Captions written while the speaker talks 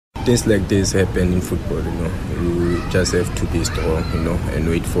Things like this happen in football, You just have to be strong, and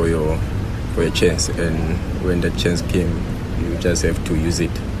wait for your chance. And when that chance came, you just have to use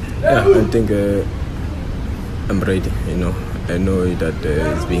it. Yeah, I think I'm ready, I know that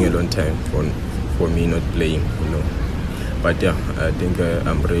it's been a long time for me not playing, But yeah, I think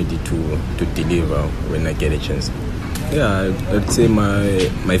I'm ready to deliver when I get a chance. Yeah, I'd say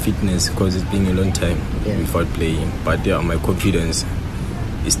my fitness, because it's been a long time without playing. But yeah, my confidence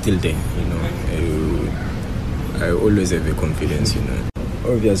is still there, I always have a confidence,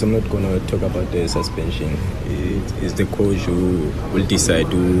 Obviously, I'm not going to talk about the suspension. It's the coach who will decide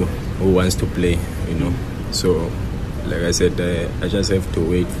who wants to play, So, like I said, I just have to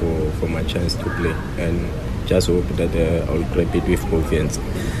wait for my chance to play and just hope that I'll grab it with both hands.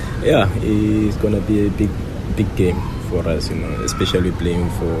 Yeah, it's going to be a big game for us, especially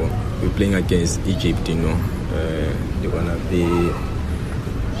we're playing against Egypt, They're going to be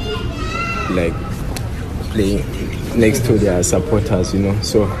like playing next to their supporters,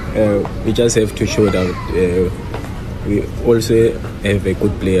 So we just have to show that we also have a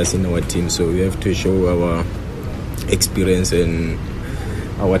good players in our team, so we have to show our experience and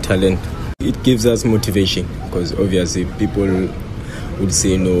our talent. It gives us motivation, because obviously people would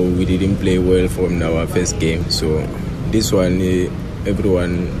say no, we didn't play well from our first game. So this one,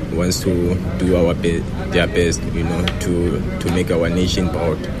 everyone wants to do their best, to make our nation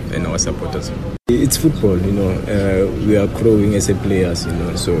proud and our supporters. It's football, we are growing as a players,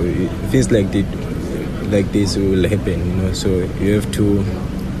 So things like this will happen, So you have to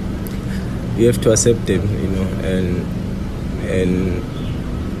accept them,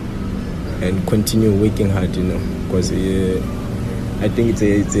 and continue working hard, because I think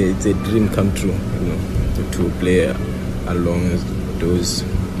it's a dream come true, to play along those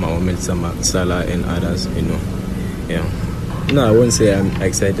Mohamed Salah and others, Yeah. No, I won't say I'm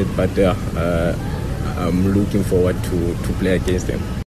excited, but I'm looking forward to play against them.